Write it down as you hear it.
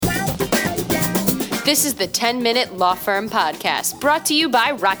This is the 10-Minute Law Firm Podcast, brought to you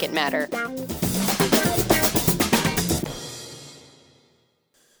by Rocket Matter.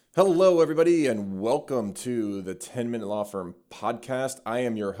 Hello, everybody, and welcome to the 10-Minute Law Firm Podcast. I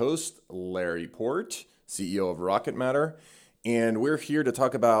am your host, Larry Port, CEO of Rocket Matter, and we're here to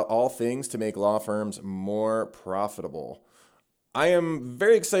talk about all things to make law firms more profitable. I am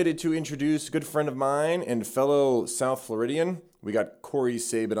very excited to introduce a good friend of mine and fellow South Floridian. We got Corey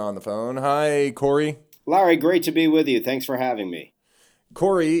Sabin on the phone. Hi, Corey. Larry, great to be with you. Thanks for having me.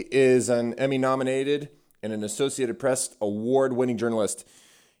 Corey is an Emmy-nominated and an Associated Press award-winning journalist.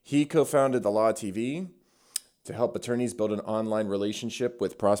 He co-founded The Law TV to help attorneys build an online relationship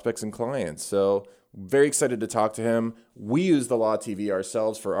with prospects and clients. So very excited to talk to him. We use The Law TV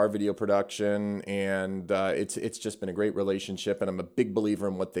ourselves for our video production, and it's just been a great relationship, and I'm a big believer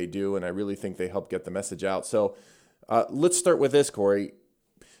in what they do, and I really think they help get the message out. So let's start with this, Corey.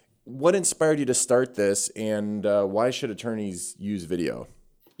 What inspired you to start this, and why should attorneys use video?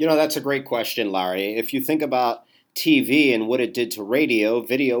 You know, that's a great question, Larry. If you think about TV and what it did to radio,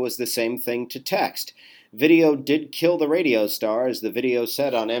 video is the same thing to text. Video did kill the radio star, as the video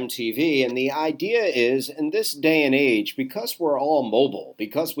said on MTV, and the idea is, in this day and age, because we're all mobile,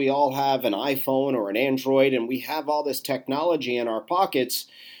 because we all have an iPhone or an Android, and we have all this technology in our pockets,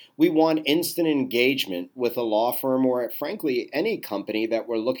 we want instant engagement with a law firm or, frankly, any company that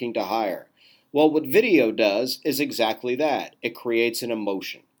we're looking to hire. Well, what video does is exactly that. It creates an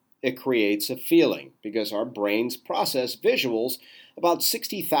emotion. It creates a feeling, because our brains process visuals about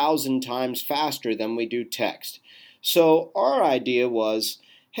 60,000 times faster than we do text. So our idea was,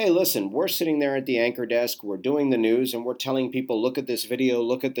 hey, listen, we're sitting there at the anchor desk, we're doing the news, and we're telling people, look at this video,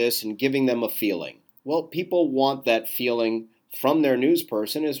 look at this, and giving them a feeling. Well, people want that feeling from their news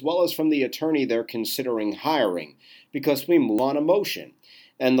person as well as from the attorney they're considering hiring, because we move on emotion.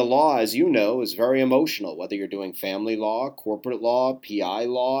 And the law, as you know, is very emotional. Whether you're doing family law, corporate law, PI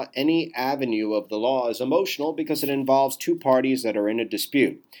law, any avenue of the law is emotional because it involves two parties that are in a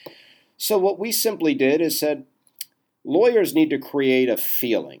dispute. So what we simply did is said, lawyers need to create a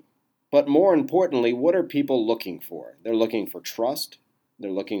feeling. But more importantly, what are people looking for? They're looking for trust.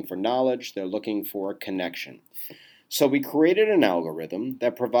 They're looking for knowledge. They're looking for a connection. So we created an algorithm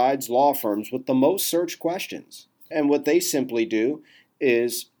that provides law firms with the most search questions. And what they simply do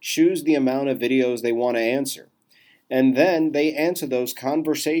is choose the amount of videos they want to answer. And then they answer those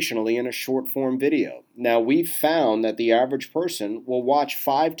conversationally in a short form video. Now, we've found that the average person will watch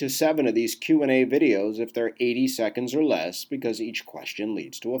 5 to 7 of these Q&A videos if they're 80 seconds or less, because each question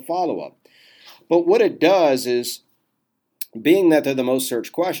leads to a follow-up. But what it does is, being that they're the most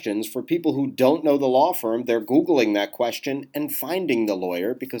searched questions, for people who don't know the law firm, they're Googling that question and finding the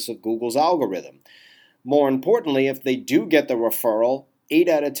lawyer because of Google's algorithm. More importantly, if they do get the referral, 8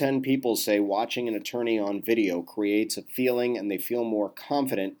 out of 10 people say watching an attorney on video creates a feeling and they feel more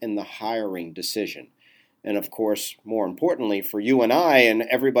confident in the hiring decision. And of course, more importantly, for you and I and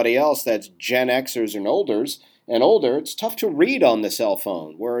everybody else that's Gen Xers and older, it's tough to read on the cell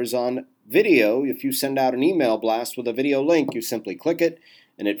phone. Whereas on video, if you send out an email blast with a video link, you simply click it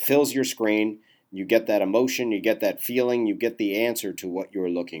and it fills your screen. You get that emotion, you get that feeling, you get the answer to what you're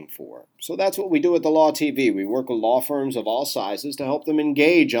looking for. So that's what we do at The Law TV. We work with law firms of all sizes to help them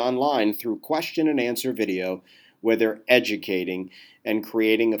engage online through question and answer video, where they're educating and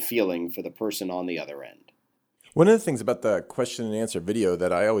creating a feeling for the person on the other end. One of the things about the question and answer video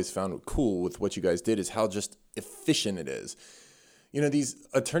that I always found cool with what you guys did is how just efficient it is. You know, these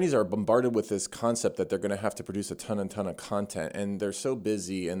attorneys are bombarded with this concept that they're going to have to produce a ton of content, and they're so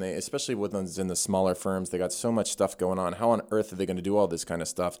busy, and they, especially with those in the smaller firms, they got so much stuff going on. How on earth are they going to do all this kind of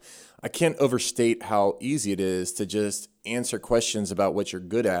stuff? I can't overstate how easy it is to just answer questions about what you're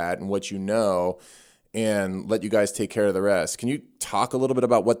good at and what you know, and let you guys take care of the rest. Can you talk a little bit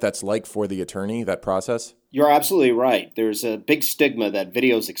about what that's like for the attorney, that process? You're absolutely right. There's a big stigma that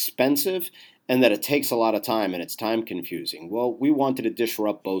video is expensive and that it takes a lot of time and it's time confusing. Well, we wanted to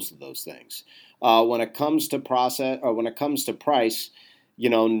disrupt both of those things. When it comes to price,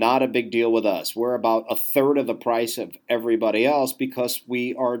 not a big deal with us. We're about a third of the price of everybody else because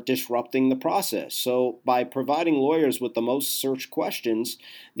we are disrupting the process. So by providing lawyers with the most searched questions,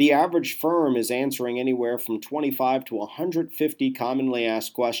 the average firm is answering anywhere from 25 to 150 commonly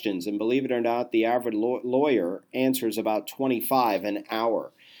asked questions. And believe it or not, the average lawyer answers about 25 an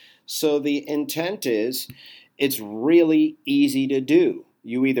hour. So the intent is, it's really easy to do.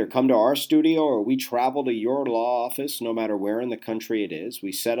 You either come to our studio or we travel to your law office, no matter where in the country it is.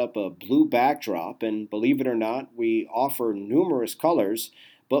 We set up a blue backdrop, and believe it or not, we offer numerous colors,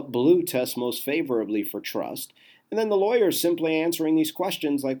 but blue tests most favorably for trust. And then the lawyer is simply answering these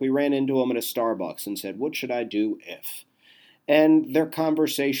questions like we ran into them at a Starbucks and said, what should I do if? And they're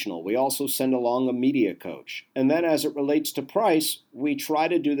conversational. We also send along a media coach. And then as it relates to price, we try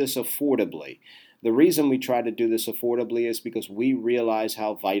to do this affordably. The reason we try to do this affordably is because we realize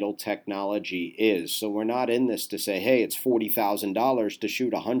how vital technology is. So we're not in this to say, hey, it's $40,000 to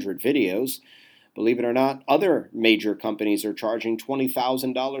shoot 100 videos. Believe it or not, other major companies are charging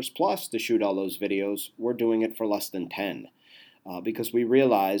 $20,000 plus to shoot all those videos. We're doing it for less than 10. Because we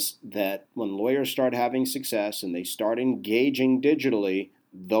realize that when lawyers start having success and they start engaging digitally,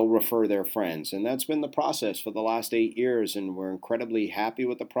 they'll refer their friends. And that's been the process for the last 8 years, and we're incredibly happy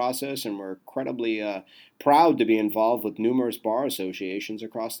with the process, and we're incredibly proud to be involved with numerous bar associations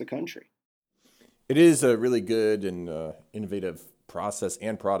across the country. It is a really good and innovative process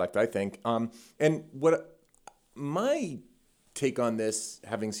and product, I think. And what my take on this,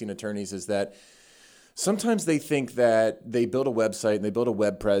 having seen attorneys, is that sometimes they think that they build a website and they build a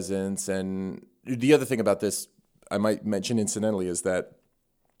web presence. And the other thing about this, I might mention incidentally, is that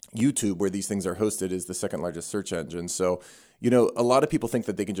YouTube, where these things are hosted, is the second largest search engine. So, a lot of people think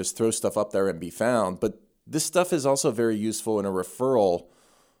that they can just throw stuff up there and be found. But this stuff is also very useful in a referral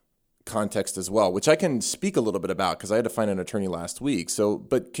context as well, which I can speak a little bit about because I had to find an attorney last week.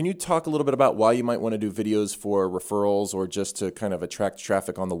 But can you talk a little bit about why you might want to do videos for referrals or just to kind of attract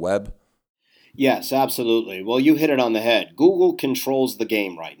traffic on the web? Yes, absolutely. Well, you hit it on the head. Google controls the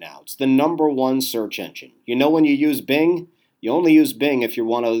game right now. It's the number one search engine. When you use Bing, you only use Bing if you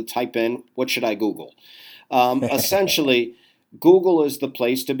want to type in, what should I Google? Essentially, Google is the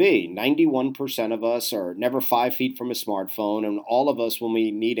place to be. 91% of us are never 5 feet from a smartphone, and all of us, when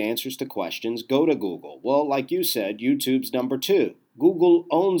we need answers to questions, go to Google. Well, like you said, YouTube's number 2. Google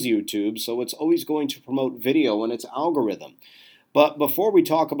owns YouTube, so it's always going to promote video in its algorithm. But before we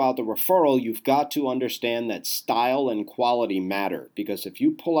talk about the referral, you've got to understand that style and quality matter. Because if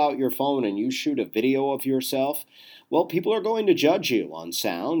you pull out your phone and you shoot a video of yourself, well, people are going to judge you on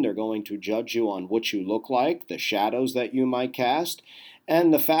sound. They're going to judge you on what you look like, the shadows that you might cast,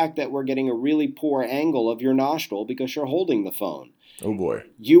 and the fact that we're getting a really poor angle of your nostril because you're holding the phone. Oh boy.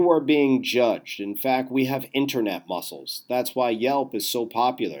 You are being judged. In fact, we have internet muscles. That's why Yelp is so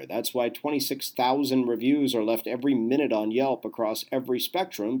popular. That's why 26,000 reviews are left every minute on Yelp across every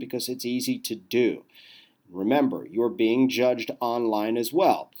spectrum, because it's easy to do. Remember, you're being judged online as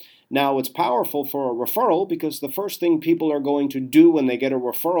well. Now, it's powerful for a referral because the first thing people are going to do when they get a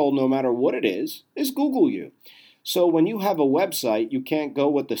referral, no matter what it is Google you. So when you have a website, you can't go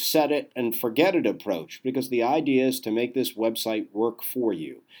with the set it and forget it approach, because the idea is to make this website work for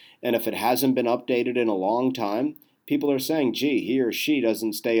you. And if it hasn't been updated in a long time, people are saying, gee, he or she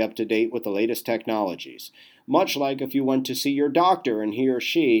doesn't stay up to date with the latest technologies. Much like if you went to see your doctor and he or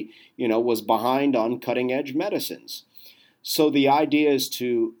she, was behind on cutting edge medicines. So the idea is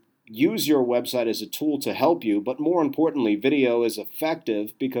to use your website as a tool to help you, but more importantly, video is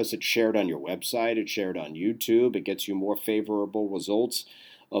effective because it's shared on your website, it's shared on YouTube, it gets you more favorable results,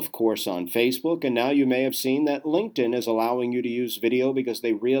 of course, on Facebook, and now you may have seen that LinkedIn is allowing you to use video because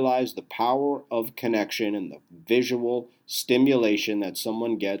they realize the power of connection and the visual stimulation that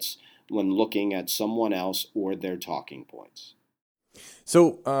someone gets when looking at someone else or their talking points.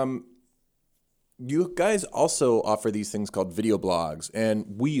 So, you guys also offer these things called video blogs, and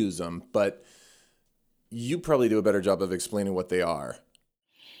we use them, but you probably do a better job of explaining what they are.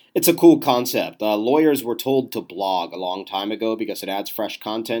 It's a cool concept. Lawyers were told to blog a long time ago because it adds fresh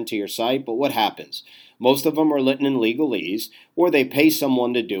content to your site, but what happens? Most of them are written in legalese, or they pay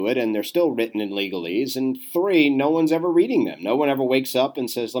someone to do it and they're still written in legalese, and 3, no one's ever reading them. No one ever wakes up and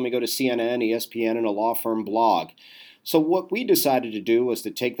says, let me go to CNN, ESPN, and a law firm blog. So what we decided to do was to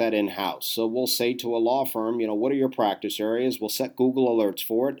take that in-house. So we'll say to a law firm, what are your practice areas? We'll set Google alerts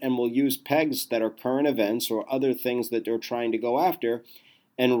for it, and we'll use pegs that are current events or other things that they're trying to go after,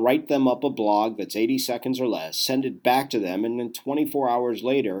 and write them up a blog that's 80 seconds or less, send it back to them, and then 24 hours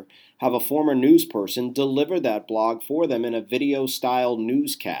later, have a former news person deliver that blog for them in a video-style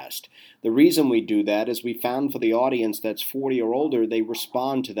newscast. The reason we do that is we found for the audience that's 40 or older, they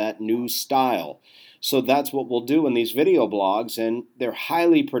respond to that news style. So that's what we'll do in these video blogs, and they're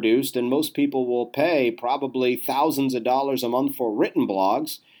highly produced, and most people will pay probably thousands of dollars a month for written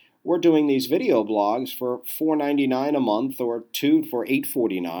blogs. We're doing these video blogs for $4.99 a month or 2 for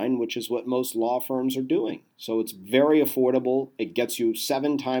 $8.49, which is what most law firms are doing. So it's very affordable. It gets you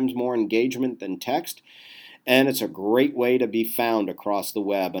 7 times more engagement than text, and it's a great way to be found across the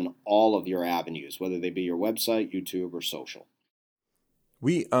web and all of your avenues, whether they be your website, YouTube, or social.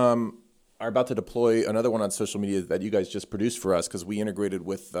 We are about to deploy another one on social media that you guys just produced for us because we integrated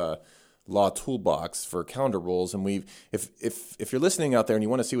with law toolbox for calendar rules. And if you're listening out there and you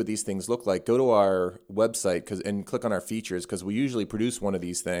want to see what these things look like, go to our website and click on our features, because we usually produce one of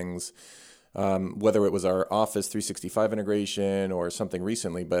these things, whether it was our Office 365 integration or something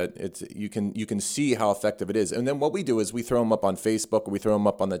recently. But you can see how effective it is. And then what we do is we throw them up on Facebook, or we throw them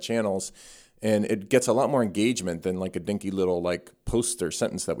up on the channels, and it gets a lot more engagement than like a dinky little like post or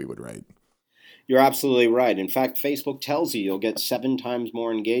sentence that we would write. You're absolutely right. In fact, Facebook tells you you'll get 7 times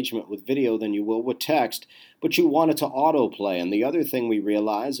more engagement with video than you will with text, but you want it to autoplay. And the other thing we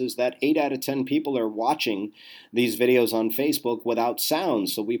realize is that 8 out of 10 people are watching these videos on Facebook without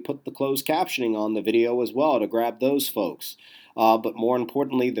sound, so we put the closed captioning on the video as well to grab those folks. But more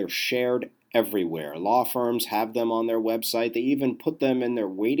importantly, they're shared everywhere. Law firms have them on their website. They even put them in their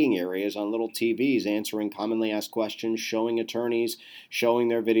waiting areas on little TVs, answering commonly asked questions, showing attorneys, showing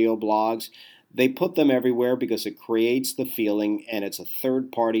their video blogs. They put them everywhere because it creates the feeling, and it's a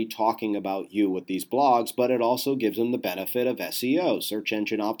third party talking about you with these blogs, but it also gives them the benefit of SEO, search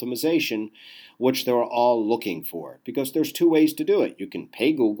engine optimization, which they're all looking for. Because there's 2 ways to do it. You can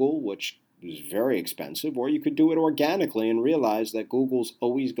pay Google, which is very expensive, or you could do it organically and realize that Google's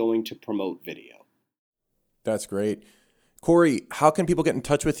always going to promote video. That's great. Corey, how can people get in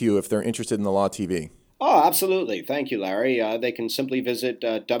touch with you if they're interested in the Law TV? Oh, absolutely. Thank you, Larry. They can simply visit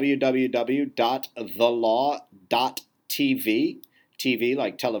www.thelaw.tv, TV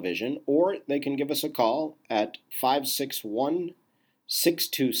like television, or they can give us a call at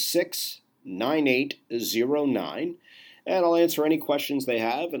 561-626-9809. And I'll answer any questions they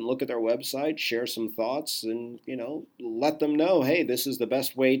have and look at their website, share some thoughts, and, let them know, hey, this is the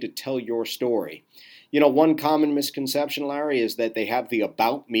best way to tell your story. One common misconception, Larry, is that they have the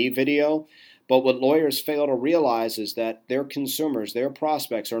About Me video. But what lawyers fail to realize is that their consumers, their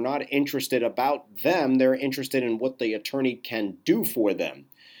prospects, are not interested about them. They're interested in what the attorney can do for them.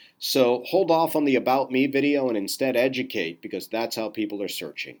 So hold off on the About Me video and instead educate, because that's how people are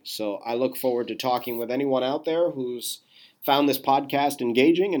searching. So I look forward to talking with anyone out there who's found this podcast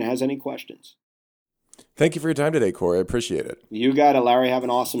engaging and has any questions. Thank you for your time today, Corey. I appreciate it. You got it, Larry. Have an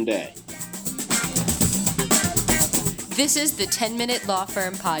awesome day. This is the 10-Minute Law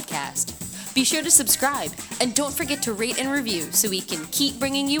Firm Podcast. Be sure to subscribe, and don't forget to rate and review so we can keep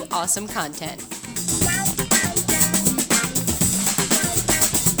bringing you awesome content.